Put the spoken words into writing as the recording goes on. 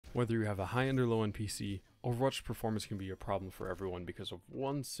Whether you have a high-end or low-end PC, Overwatch performance can be a problem for everyone because of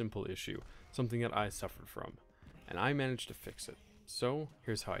one simple issue, something that I suffered from, and I managed to fix it. So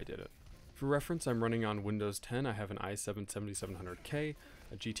here's how I did it. For reference, I'm running on Windows 10. I have an i7-7700K,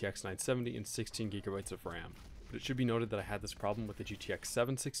 a GTX 970, and 16GB of RAM. But it should be noted that I had this problem with the GTX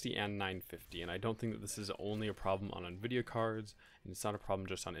 760 and 950, and I don't think that this is only a problem on Nvidia cards, and it's not a problem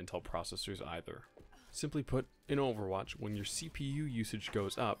just on Intel processors either. Simply put, in Overwatch, when your CPU usage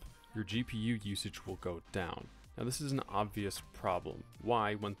goes up, your GPU usage will go down. Now this is an obvious problem.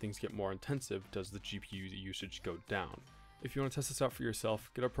 Why, when things get more intensive, does the GPU usage go down? If you want to test this out for yourself,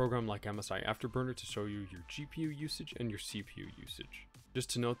 get a program like MSI Afterburner to show you your GPU usage and your CPU usage. Just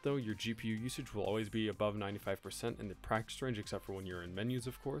to note though, your GPU usage will always be above 95% in the practice range, except for when you're in menus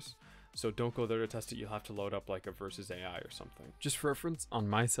of course. So don't go there to test it, you'll have to load up like a versus AI or something. Just for reference, on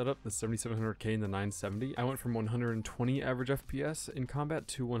my setup, the 7700K and the 970, I went from 120 average FPS in combat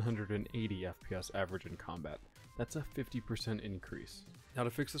to 180 FPS average in combat. That's a 50% increase. Now to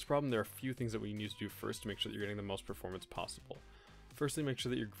fix this problem, there are a few things that we need to do first to make sure that you're getting the most performance possible. Firstly, make sure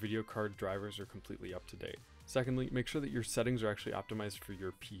that your video card drivers are completely up to date. Secondly, make sure that your settings are actually optimized for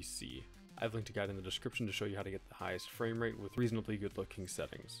your PC. I've linked a guide in the description to show you how to get the highest frame rate with reasonably good looking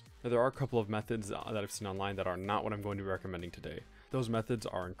settings. Now there are a couple of methods that I've seen online that are not what I'm going to be recommending today. Those methods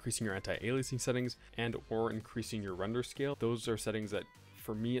are increasing your anti-aliasing settings and or increasing your render scale. Those are settings that,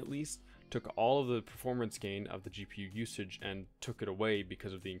 for me at least, took all of the performance gain of the GPU usage and took it away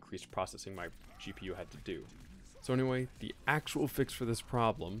because of the increased processing my GPU had to do. So anyway, the actual fix for this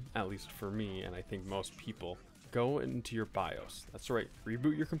problem, at least for me and I think most people, go into your BIOS. That's right,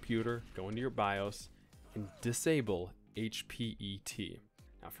 reboot your computer, go into your BIOS, and disable HPET.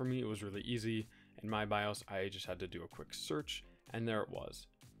 Now for me it was really easy. In my BIOS I just had to do a quick search, and there it was.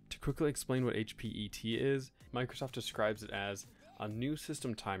 To quickly explain what HPET is, Microsoft describes it as a new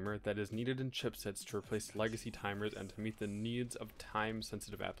system timer that is needed in chipsets to replace legacy timers and to meet the needs of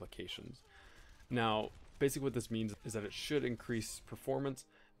time-sensitive applications. Now, basically what this means is that it should increase performance,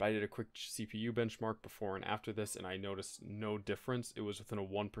 but I did a quick CPU benchmark before and after this, and I noticed no difference. It was within a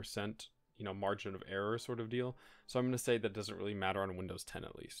 1%, margin of error sort of deal. So I'm going to say that doesn't really matter on Windows 10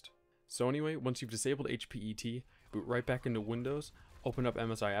 at least. So anyway, once you've disabled HPET, boot right back into Windows, open up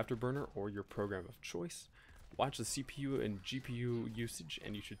MSI Afterburner or your program of choice, watch the CPU and GPU usage,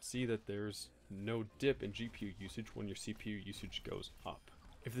 and you should see that there's no dip in GPU usage when your CPU usage goes up.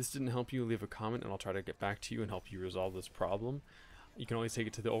 If this didn't help you, leave a comment and I'll try to get back to you and help you resolve this problem. You can always take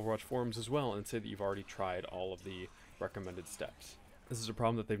it to the Overwatch forums as well and say that you've already tried all of the recommended steps. This is a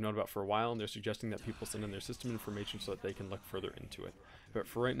problem that they've known about for a while, and they're suggesting that people send in their system information so that they can look further into it. But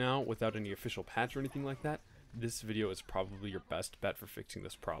for right now, without any official patch or anything like that, this video is probably your best bet for fixing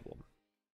this problem.